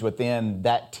change within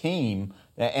that team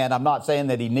And I'm not saying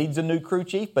that he needs a new crew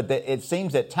chief, but it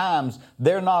seems at times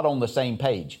they're not on the same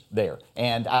page there.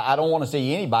 And I don't want to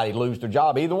see anybody lose their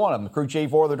job, either one of them, the crew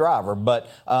chief or the driver. But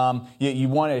you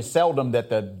want to seldom that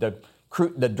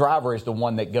the driver is the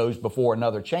one that goes before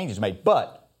another change is made.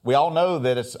 But we all know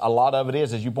that a lot of it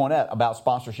is, as you point out, about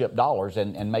sponsorship dollars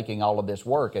and making all of this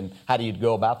work. And how do you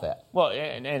go about that? Well,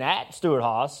 and at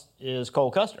Stewart-Haas is Cole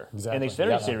Custer in the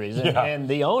Xfinity Series. And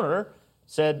the owner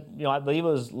said, I believe it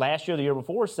was last year or the year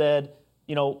before, said,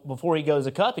 before he goes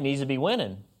to Cup, he needs to be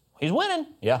winning. He's winning.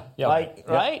 Yeah.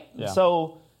 Right? Yeah.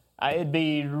 So it'd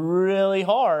be really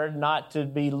hard not to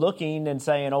be looking and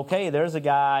saying, okay, there's a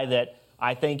guy that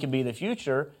I think can be the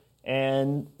future.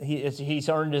 And he's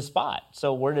earned his spot.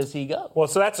 So where does he go? Well,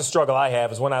 so that's a struggle I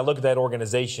have is when I look at that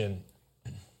organization,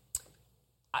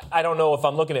 I don't know if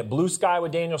I'm looking at blue sky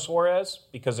with Daniel Suarez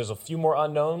because there's a few more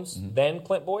unknowns than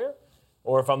Clint Bowyer,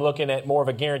 or if I'm looking at more of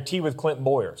a guarantee with Clint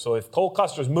Bowyer. So if Cole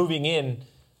Custer's moving in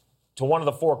to one of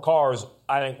the 4 cars,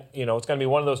 I think, it's going to be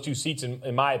one of those 2 seats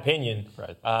in my opinion.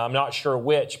 Right. I'm not sure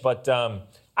which, but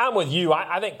I'm with you.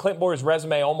 I think Clint Bowyer's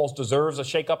resume almost deserves a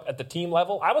shakeup at the team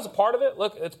level. I was a part of it.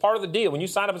 Look, it's part of the deal. When you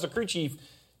sign up as a crew chief,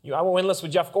 I went winless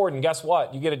with Jeff Gordon. Guess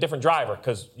what? You get a different driver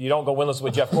because you don't go winless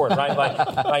with Jeff Gordon, right?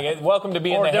 Like welcome to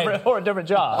being or a different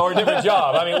job. Or a different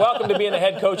job. I mean, welcome to being the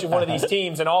head coach of one of these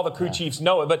teams, and all the crew chiefs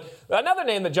know it. But another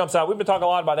name that jumps out, we've been talking a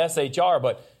lot about SHR,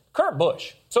 but Kurt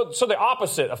Busch. So the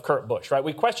opposite of Kurt Busch, right?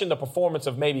 We question the performance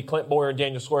of maybe Clint Bowyer and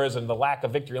Daniel Suarez and the lack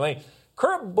of victory lane.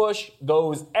 Kurt Busch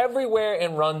goes everywhere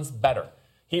and runs better.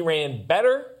 He ran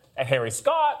better at Harry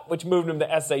Scott, which moved him to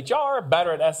SHR,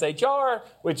 better at SHR,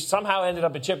 which somehow ended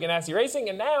up at Chip Ganassi Racing,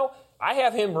 and now I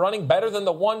have him running better than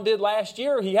the one did last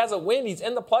year. He has a win. He's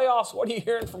in the playoffs. What are you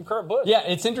hearing from Kurt Busch? Yeah,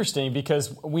 it's interesting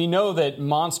because we know that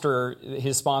Monster,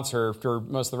 his sponsor for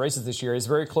most of the races this year, is a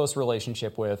very close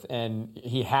relationship with, and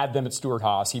he had them at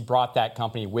Stewart-Haas. He brought that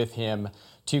company with him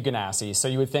to Ganassi. So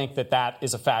you would think that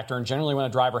is a factor, and generally when a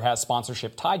driver has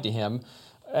sponsorship tied to him,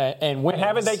 and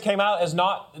haven't they came out as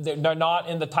they're not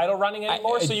in the title running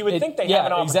anymore? So you would think they have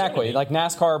an opportunity. Exactly. Like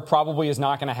NASCAR probably is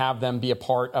not going to have them be a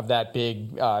part of that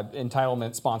big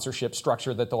entitlement sponsorship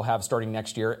structure that they'll have starting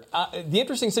next year. The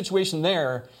interesting situation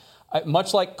there,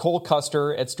 much like Cole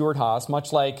Custer at Stewart-Haas,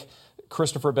 much like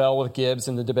Christopher Bell with Gibbs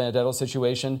in the DiBenedetto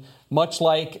situation, much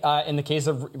like in the case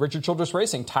of Richard Childress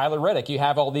Racing, Tyler Reddick. You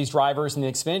have all these drivers in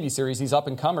the Xfinity Series, these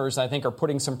up-and-comers, I think are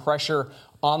putting some pressure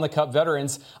on the Cup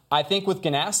veterans. I think with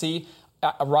Ganassi,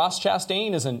 Ross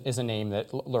Chastain is a name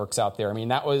that lurks out there. I mean,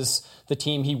 that was the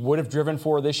team he would have driven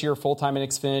for this year full-time in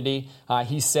Xfinity.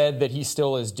 He said that he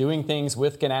still is doing things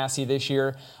with Ganassi this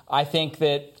year. I think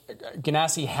that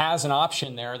Ganassi has an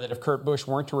option there that if Kurt Busch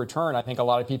weren't to return, I think a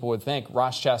lot of people would think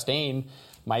Ross Chastain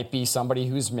might be somebody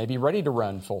who's maybe ready to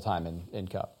run full-time in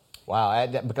Cup. Wow.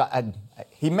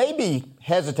 He may be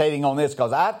hesitating on this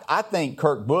because I think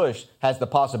Kurt Busch has the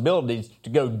possibilities to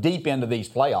go deep into these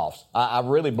playoffs. I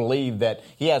really believe that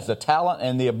he has the talent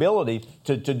and the ability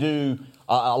to do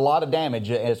a lot of damage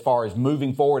as far as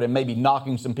moving forward and maybe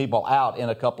knocking some people out in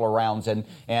a couple of rounds. And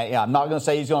I'm not going to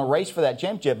say he's going to race for that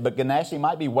championship, but Ganassi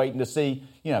might be waiting to see.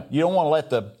 You don't want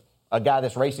to let a guy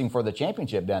that's racing for the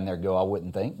championship down there go, I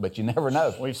wouldn't think, but you never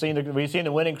know. We've seen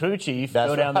the winning crew chief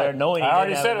go down there knowing I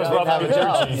already said it was about the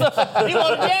crew chief. He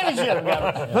won a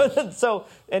championship. So,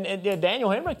 and Daniel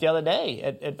Hemrick the other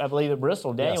day, I believe at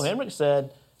Bristol, Daniel Hemrick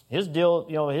said his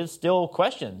deal, his still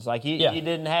questions. Like he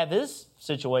didn't have his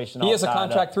situation. He has a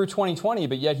contract through 2020,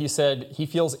 but yet he said he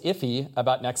feels iffy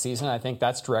about next season. I think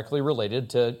that's directly related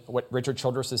to what Richard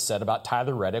Childress has said about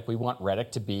Tyler Reddick. We want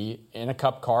Reddick to be in a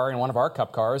Cup car, in one of our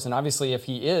Cup cars, and obviously if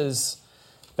he is,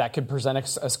 that could present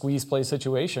a squeeze play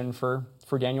situation for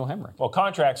Daniel Hemrick. Well,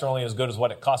 contracts are only as good as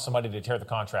what it costs somebody to tear the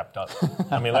contract up.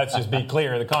 I mean, let's just be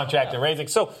clear, the contract and raising.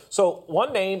 So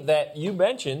one name that you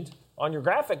mentioned on your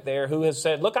graphic there who has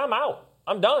said, look, I'm out.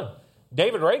 I'm done.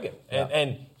 David Ragan.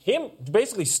 And him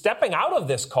basically stepping out of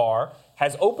this car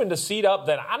has opened a seat up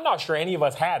that I'm not sure any of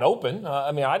us had open.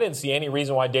 I didn't see any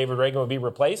reason why David Ragan would be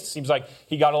replaced. Seems like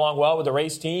he got along well with the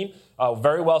race team,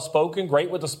 very well spoken, great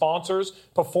with the sponsors,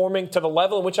 performing to the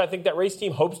level in which I think that race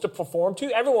team hopes to perform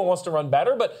to. Everyone wants to run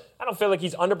better, but I don't feel like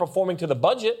he's underperforming to the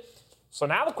budget. So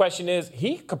now the question is,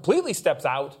 he completely steps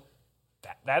out.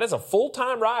 That is a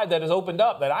full-time ride that has opened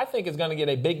up that I think is going to get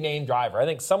a big-name driver. I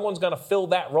think someone's going to fill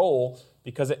that role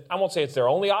because I won't say it's their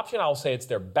only option. I'll say it's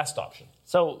their best option.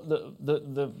 So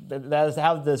that is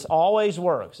how this always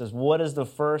works, is what is the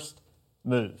first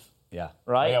move? Yeah.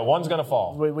 Right? Yeah, one's going to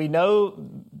fall. We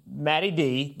know Matty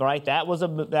D, right? That was a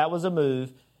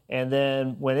move. And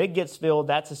then when it gets filled,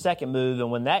 that's the second move.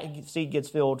 And when that seat gets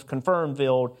filled, confirmed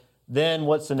filled, then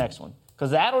what's the next one? because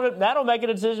that'll make a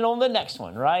decision on the next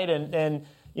one, right? And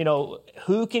you know,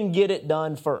 who can get it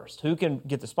done first? Who can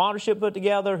get the sponsorship put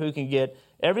together? Who can get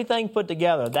everything put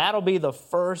together? That'll be the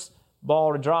first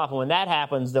ball to drop. And when that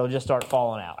happens, they'll just start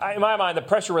falling out. In my mind, the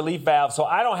pressure relief valve, so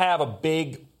I don't have a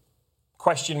big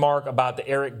question mark about the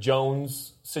Eric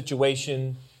Jones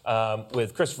situation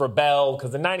with Christopher Bell,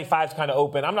 because the 95 is kind of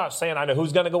open. I'm not saying I know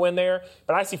who's going to go in there,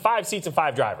 but I see 5 seats and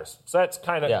 5 drivers. So that's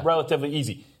kind of relatively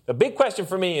easy. The big question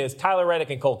for me is Tyler Reddick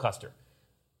and Cole Custer.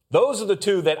 Those are the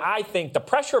two that I think the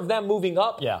pressure of them moving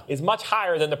up is much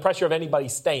higher than the pressure of anybody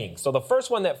staying. So the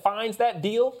first one that finds that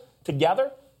deal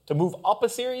together to move up a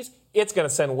series, it's going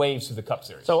to send waves to the Cup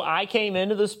Series. So I came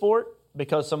into the sport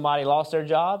because somebody lost their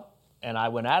job, and I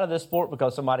went out of this sport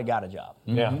because somebody got a job.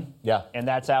 Yeah. And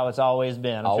that's how it's always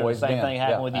been. I'm sure the same thing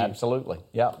happened with you. Absolutely.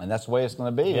 Yeah, and that's the way it's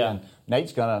going to be. Yeah. And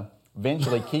Nate's going to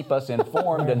eventually keep us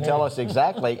informed and tell us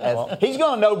exactly. He's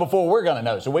going to know before we're going to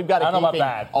know. So we've got to keep him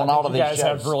on all of these shows. You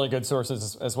guys have really good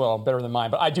sources as well, better than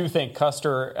mine. But I do think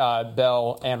Custer,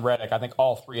 Bell, and Reddick, I think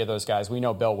all 3 of those guys, we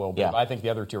know Bell will be. But I think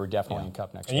the other 2 are definitely in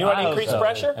Cup next year. And you want to increase the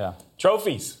pressure? Yeah.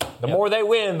 Trophies. The more they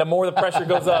win, the more the pressure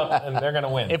goes up, and they're going to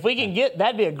win. If we can get,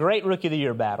 that'd be a great Rookie of the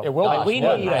Year battle. It will be. We need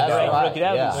a great rookie.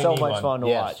 That would be so much fun to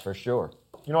watch. Yes, for sure.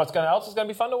 You know what else is going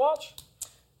to be fun to watch?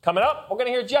 Coming up, we're going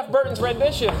to hear Jeff Burton's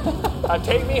rendition of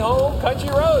Take Me Home, Country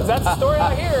Roads. That's the story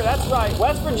I hear. That's right.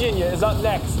 West Virginia is up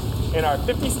next in our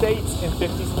 50 States in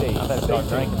 50 States. I better start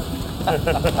drinking.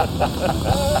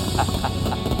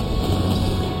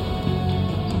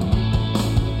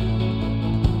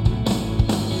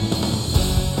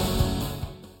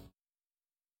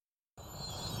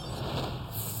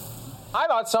 I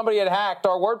thought somebody had hacked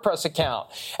our WordPress account.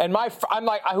 And I'm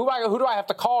like, who do I have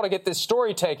to call to get this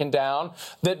story taken down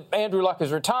that Andrew Luck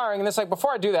is retiring? And it's like,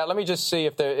 before I do that, let me just see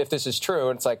if this is true.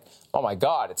 And it's like, oh, my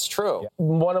God, it's true.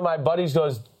 One of my buddies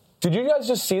goes, did you guys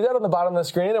just see that on the bottom of the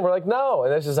screen? And we're like, no.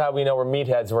 And this is how we know we're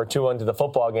meatheads. We're 2-1 to the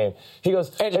football game. He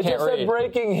goes, and you can't read. Said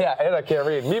breaking. Yeah, and I can't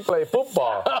read. Me play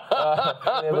football.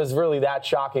 And it was really that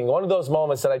shocking. One of those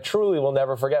moments that I truly will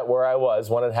never forget where I was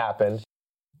when it happened.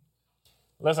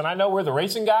 Listen, I know we're the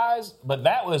racing guys, but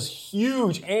that was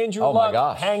huge. Andrew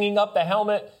Luck hanging up the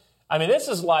helmet. I mean, this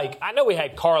is like, I know we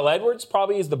had Carl Edwards,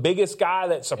 probably is the biggest guy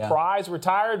that surprised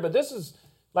retired, but this is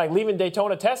like leaving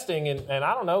Daytona testing, and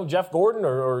I don't know, Jeff Gordon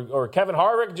or Kevin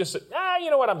Harvick just said,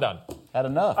 you know what, I'm done. Had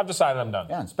enough. I've decided I'm done.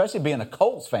 Yeah, especially being a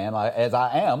Colts fan, as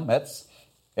I am,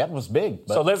 that was big.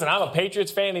 But. So listen, I'm a Patriots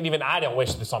fan, and even I don't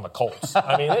wish this on the Colts.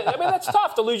 I mean, that's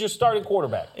tough to lose your starting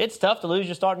quarterback. It's tough to lose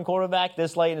your starting quarterback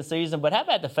this late in the season, but how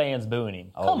about the fans booing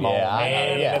him? Come on,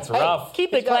 man. It's rough.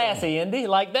 Keep it classy, Indy.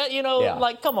 Like that,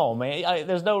 like, come on, man.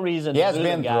 There's no reason he has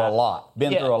been through a lot.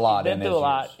 Been through a lot. Been through a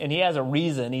lot, and he has a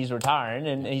reason he's retiring,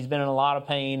 and he's been in a lot of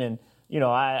pain, and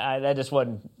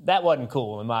that wasn't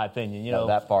cool in my opinion. No,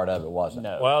 that part of it wasn't.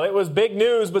 No. Well, it was big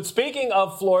news. But speaking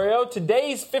of Florio,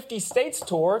 today's 50 States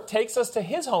tour takes us to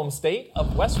his home state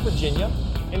of West Virginia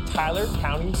in Tyler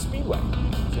County Speedway.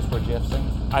 Is this where Jeff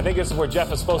sings? I think this is where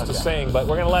Jeff is supposed to sing, but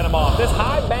we're going to let him off. This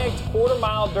high-banked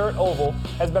quarter-mile dirt oval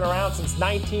has been around since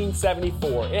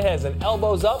 1974. It has an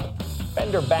elbows-up,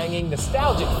 fender-banging,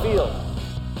 nostalgic feel.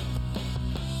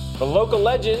 The local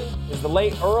legend is the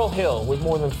late Earl Hill. With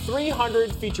more than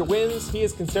 300 feature wins, he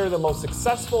is considered the most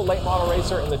successful late model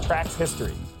racer in the track's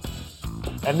history.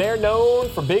 And they're known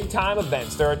for big-time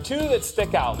events. There are 2 that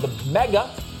stick out. The Mega,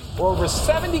 where over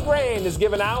 70 grand is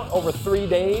given out over 3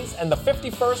 days, and the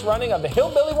 51st running of the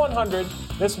Hillbilly 100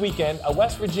 this weekend, a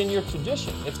West Virginia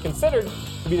tradition. It's considered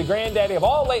to be the granddaddy of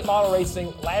all late model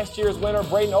racing. Last year's winner,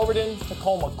 Braden Overton, took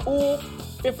home a cool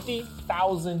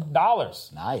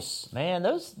 $50,000. Nice. Man,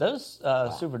 those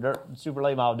super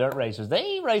late model dirt racers,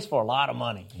 they race for a lot of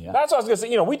money. Yeah. That's what I was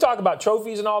going to say. We talk about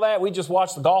trophies and all that. We just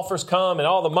watch the golfers come and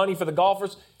all the money for the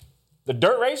golfers. The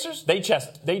dirt racers, they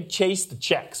chase the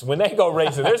checks. When they go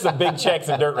racing, there's some big checks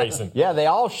in dirt racing. Yeah, they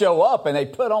all show up, and they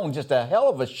put on just a hell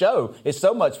of a show. It's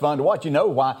so much fun to watch. You know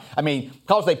why? I mean,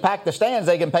 because they pack the stands,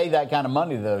 they can pay that kind of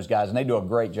money to those guys, and they do a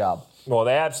great job. Well,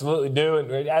 they absolutely do.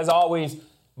 And as always,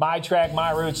 My Track,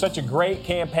 My Route, such a great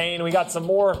campaign. We got some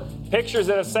more pictures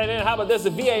that have sent in. How about this? The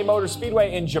VA Motor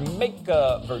Speedway in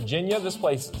Jamaica, Virginia. This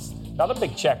place is another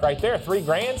big check right there. $3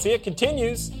 grand. See, it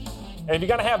continues. And if you're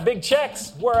going to have big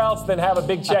checks, where else than have a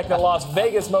big check than Las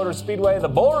Vegas Motor Speedway, the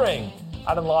Bull Ring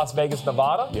out in Las Vegas,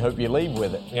 Nevada. You hope you leave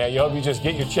with it. Yeah, you hope you just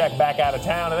get your check back out of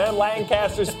town. And then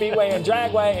Lancaster Speedway and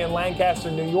Dragway in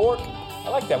Lancaster, New York. I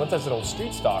like that. What's that little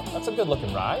street stock? That's a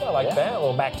good-looking ride. I like that. A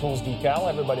little Mac Tools decal.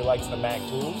 Everybody likes the Mac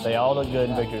Tools. They all look good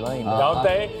in Victory Lane. Don't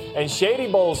they? And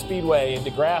Shady Bowl Speedway in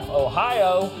DeGraff,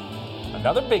 Ohio.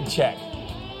 Another big check.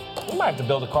 We might have to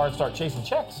build a car and start chasing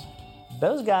checks.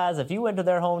 Those guys, if you went to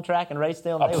their home track and raced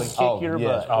them, they would kick your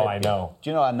butt. Oh, I know. Do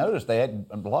you know, I noticed they had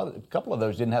a couple of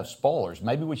those didn't have spoilers.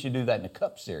 Maybe we should do that in the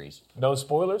Cup Series. No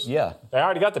spoilers? Yeah. They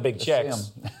already got the big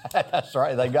checks. That's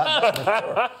right. They got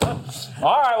that.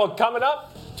 All right, well, coming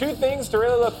up, 2 things to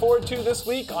really look forward to this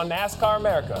week on NASCAR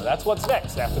America. That's what's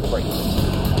next after the break.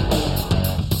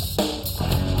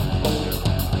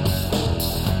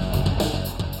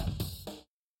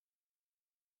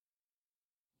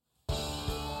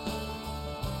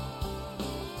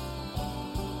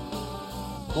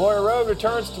 Glory Road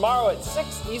returns tomorrow at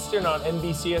 6 Eastern on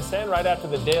NBCSN right after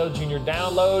the Dale Jr.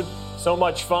 Download. So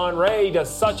much fun. Ray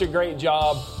does such a great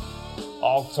job.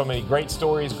 So many great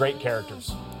stories, great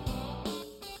characters.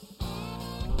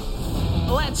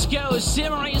 Let's go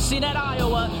sim racing at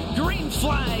Iowa. Green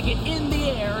flag in the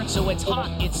air. So it's hot,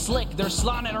 it's slick. They're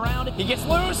sliding around. He gets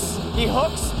loose. He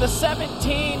hooks the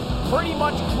 17. Pretty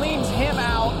much cleans him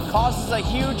out. Causes a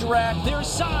huge wreck. They're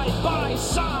side by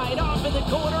side off in the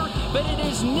corner. But it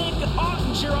is Nick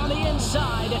Ottinger on the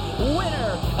inside.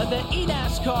 Winner of the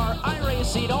eNASCAR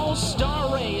iRacing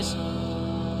All-Star Race.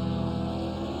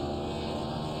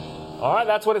 All right,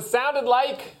 that's what it sounded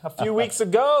like a few weeks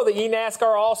ago, the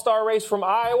eNASCAR All-Star Race from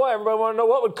Iowa. Everybody want to know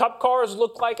what would Cup cars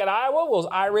look like at Iowa? Well,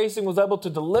 iRacing was able to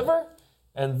deliver.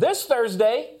 And this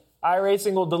Thursday,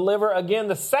 iRacing will deliver again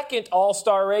the second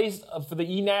All-Star Race for the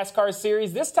eNASCAR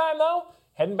series. This time, though,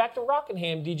 heading back to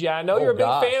Rockingham, DJ. I know you're a big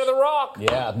fan of the Rock.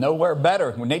 Yeah, nowhere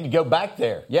better. We need to go back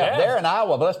there. Yeah, they're in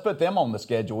Iowa, but let's put them on the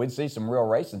schedule. We'd see some real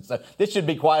racing. So this should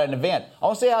be quite an event. I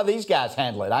want to see how these guys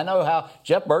handle it. I know how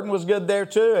Jeff Burton was good there,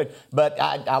 too, but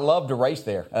I love to race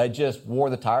there. Just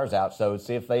wore the tires out, so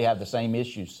see if they have the same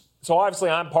issues. So obviously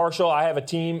I'm partial. I have a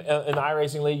team in the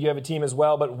iRacing League. You have a team as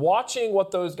well. But watching what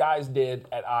those guys did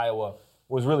at Iowa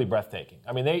was really breathtaking.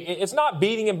 I mean, it's not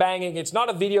beating and banging. It's not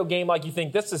a video game like you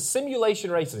think. This is simulation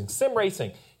racing, sim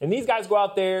racing. And these guys go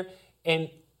out there, and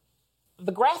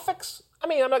the graphics, I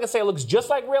mean, I'm not going to say it looks just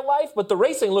like real life, but the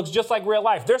racing looks just like real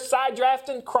life. They're side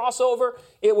drafting, crossover.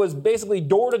 It was basically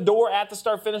door-to-door at the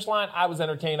start-finish line. I was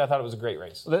entertained. I thought it was a great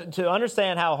race. To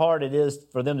understand how hard it is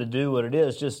for them to do what it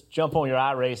is, just jump on your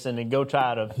iRacing and go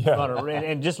try to run a race.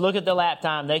 And just look at the lap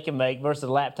time they can make versus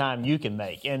the lap time you can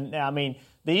make. And, I mean,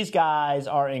 these guys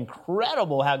are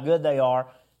incredible how good they are.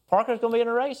 Parker's going to be in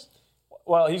a race?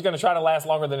 Well, he's going to try to last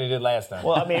longer than he did last time.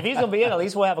 Well, I mean, if he's going to be in, at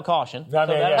least we'll have a caution. I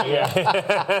mean, I'm just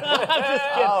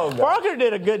kidding. Parker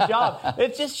did a good job.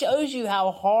 It just shows you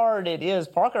how hard it is.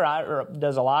 Parker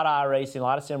does a lot of iRacing, a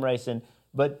lot of sim racing,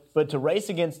 but to race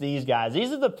against these guys,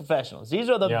 these are the professionals. These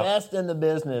are the best in the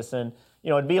business. And, you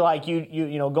know, it'd be like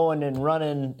you going and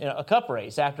running a cup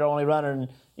race after only running,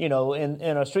 in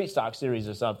a street stock series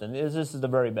or something. This is the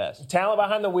very best. Talent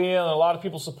behind the wheel, and a lot of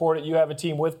people support it. You have a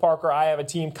team with Parker. I have a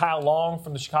team. Kyle Long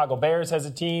from the Chicago Bears has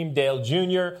a team. Dale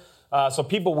Jr. So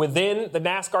people within the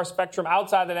NASCAR spectrum,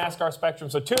 outside the NASCAR spectrum.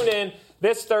 So tune in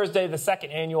this Thursday, the second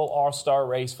annual All-Star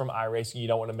Race from iRacing. You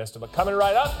don't want to miss it. But coming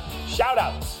right up,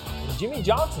 shout-outs. Jimmie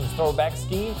Johnson's throwback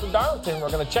scheme from Darlington.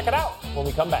 We're going to check it out when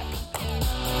we come back.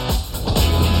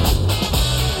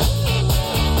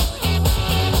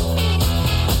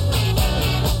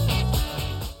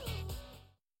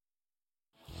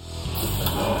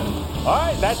 All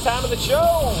right, that time of the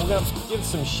show, we're going to give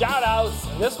some shout-outs.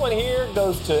 And this one here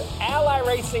goes to Ally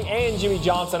Racing and Jimmie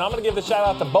Johnson. I'm going to give the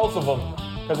shout-out to both of them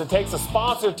because it takes a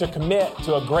sponsor to commit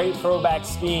to a great throwback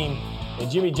scheme.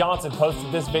 And Jimmie Johnson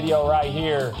posted this video right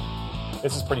here.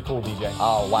 This is pretty cool, DJ.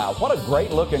 Oh, wow. What a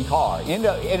great-looking car. And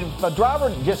if a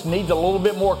driver just needs a little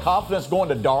bit more confidence going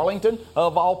to Darlington,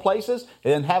 of all places,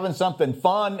 then having something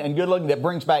fun and good-looking that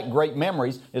brings back great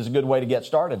memories is a good way to get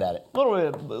started at it. A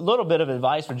little bit of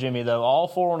advice for Jimmie, though. All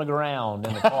four on the ground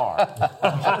in the car.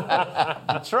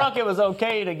 The truck, it was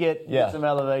okay to get some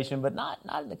elevation, but not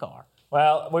in the car.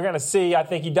 Well, we're going to see. I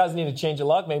think he does need a change of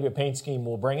luck. Maybe a paint scheme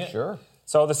will bring it. Sure.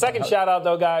 So the second shout-out,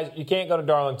 though, guys, you can't go to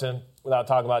Darlington without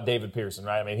talking about David Pearson,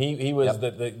 right? I mean, he was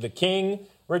the king.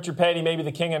 Richard Petty, maybe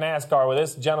the king of NASCAR. Well,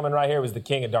 this gentleman right here was the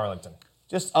king of Darlington.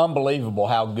 Just unbelievable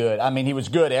how good. I mean, he was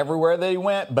good everywhere that he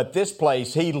went, but this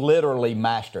place he literally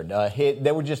mastered.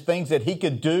 There were just things that he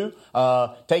could do,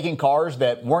 taking cars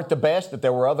that weren't the best, that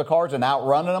there were other cars, and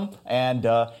outrunning them, and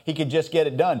he could just get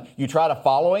it done. You try to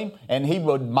follow him, and he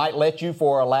might let you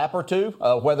for a lap or two,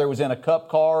 whether it was in a Cup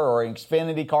car or an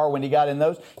Xfinity car when he got in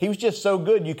those. He was just so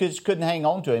good, you just couldn't hang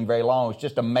on to him very long. It was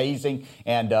just amazing,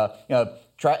 and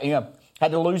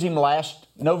had to lose him last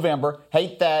November.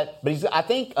 Hate that. But I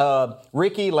think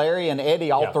Ricky, Larry, and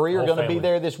Eddie, all three are going to be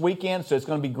there this weekend, so it's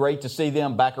going to be great to see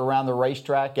them back around the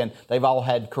racetrack, and they've all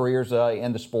had careers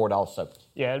in the sport also.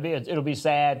 Yeah, it'll be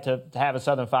sad to have a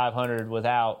Southern 500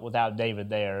 without David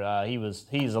there.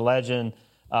 He's a legend,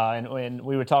 and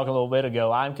we were talking a little bit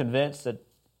ago. I'm convinced that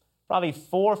probably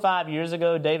 4 or 5 years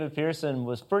ago, David Pearson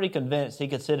was pretty convinced he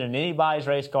could sit in anybody's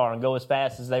race car and go as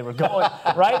fast as they were going.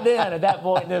 Right then, at that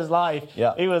point in his life,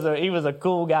 he was a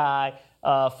cool guy,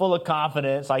 full of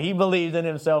confidence. Like, he believed in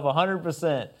himself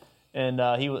 100%. And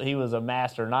he was a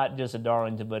master, not just at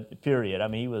Darlington, but period. I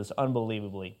mean,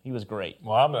 he was great.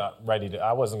 Well, I'm not ready to.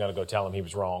 I wasn't going to go tell him he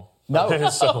was wrong. No,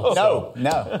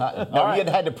 no.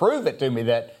 You had to prove it to me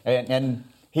that, and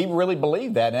he really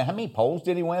believed that. And how many poles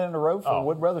did he win in a row for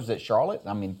Wood Brothers at Charlotte?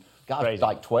 I mean, God,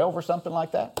 like 12 or something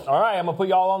like that. All right, I'm going to put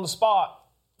you all on the spot.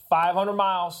 500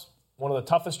 miles, one of the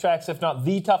toughest tracks, if not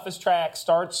the toughest track.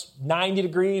 Starts 90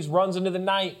 degrees, runs into the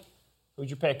night. Who's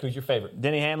your pick? Who's your favorite?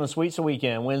 Denny Hamlin Sweets a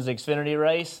Weekend, wins the Xfinity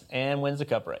race and wins the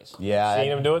Cup race. Yeah,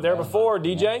 seen him do it there before,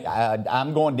 DJ.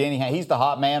 I'm going Denny. He's the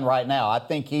hot man right now. I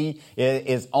think he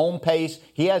is on pace.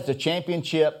 He has the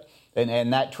championship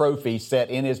and that trophy set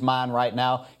in his mind right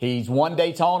now. He's won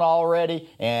Daytona already,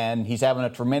 and he's having a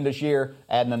tremendous year.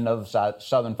 Adding another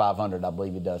Southern 500, I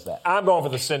believe he does that. I'm going for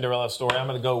the Cinderella story. I'm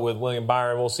going to go with William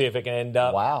Byron. We'll see if it can end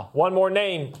up. Wow. One more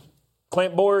name.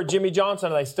 Clint Bowyer, Jimmy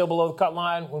Johnson, are they still below the cut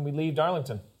line when we leave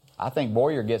Darlington? I think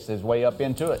Bowyer gets his way up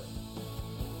into it.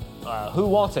 Who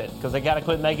wants it? Because they got to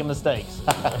quit making mistakes.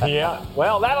 Yeah.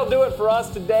 Well, that'll do it for us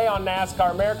today on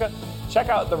NASCAR America. Check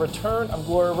out the return of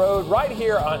Glory Road right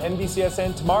here on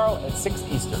NBCSN tomorrow at 6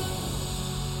 Eastern.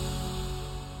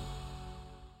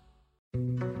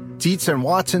 Dietz &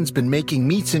 Watson's been making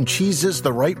meats and cheeses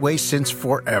the right way since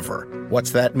forever. What's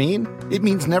that mean? It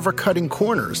means never cutting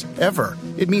corners, ever.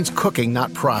 It means cooking,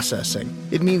 not processing.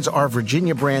 It means our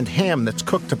Virginia brand ham that's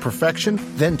cooked to perfection,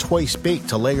 then twice baked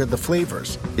to layer the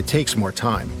flavors. It takes more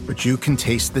time, but you can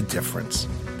taste the difference.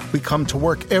 We come to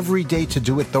work every day to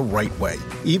do it the right way,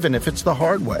 even if it's the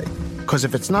hard way. Because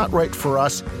if it's not right for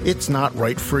us, it's not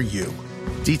right for you.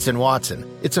 Dietz &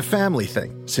 Watson, it's a family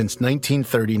thing since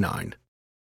 1939.